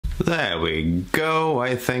There we go.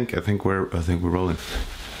 I think we're rolling.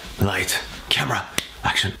 Light, camera,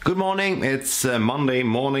 action. Good morning. It's Monday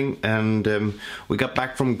morning, and we got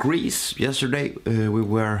back from Greece yesterday. We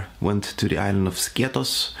went to the island of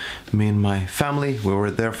Skiathos. Me and my family. We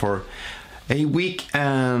were there for a week,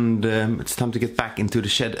 and it's time to get back into the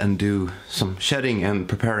shed and do some shedding and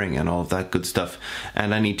preparing and all of that good stuff.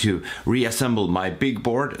 And I need to reassemble my big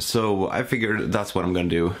board, so I figured that's what I'm gonna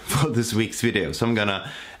do for this week's video. So I'm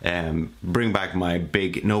gonna bring back my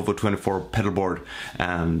big Novo 24 pedal board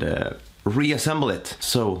and reassemble it.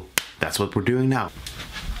 So that's what we're doing now.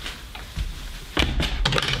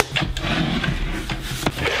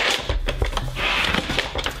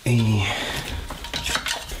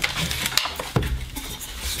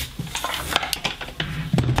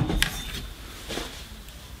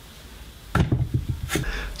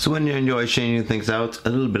 So when you enjoy changing things out, a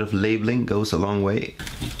little bit of labeling goes a long way.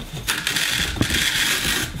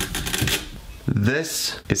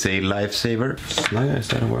 This is a lifesaver. Slugger, is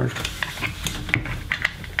that a word?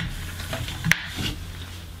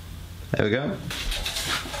 There we go.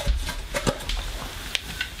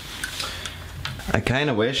 I kind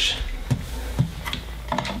of wish,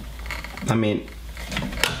 I mean,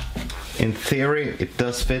 in theory it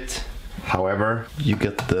does fit. However, you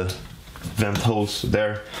get the vent holes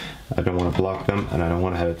there. I don't want to block them, and I don't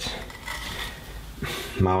want to have it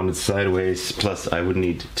mounted sideways. Plus I would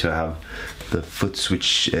need to have the foot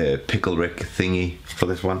switch pickle rick thingy for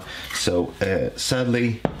this one. So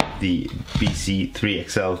sadly the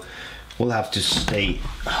BC3XL will have to stay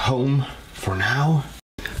home for now.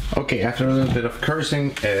 Okay, after a little bit of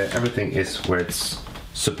cursing, everything is where it's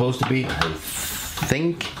supposed to be, I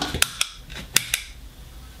think.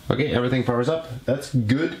 Okay, everything powers up. That's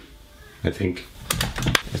good, I think.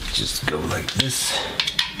 Let's just go like this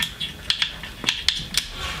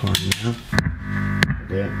for now.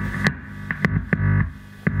 Yeah.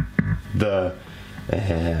 The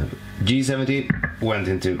G70 went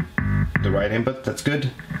into the right input. That's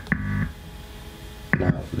good.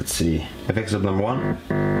 Now let's see. FX up number 1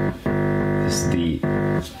 is the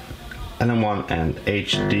LM1 and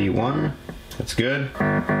HD1. That's good.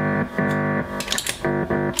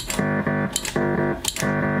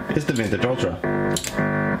 It's the Vintage Ultra.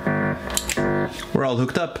 We're all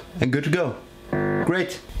hooked up and good to go.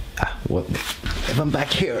 Great. What? If I'm back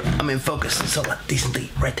here, I'm in focus, so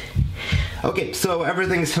decently right. Okay, so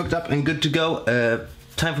everything's hooked up and good to go.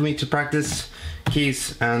 Time for me to practice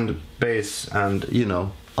keys and bass and, you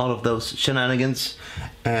know, all of those shenanigans.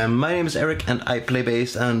 My name is Erik, and I play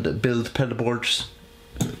bass and build pedal boards,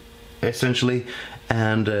 essentially.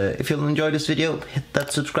 And if you'll enjoy this video, hit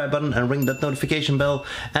that subscribe button and ring that notification bell.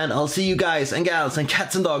 And I'll see you guys and gals and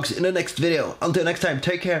cats and dogs in the next video. Until next time,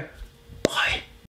 take care.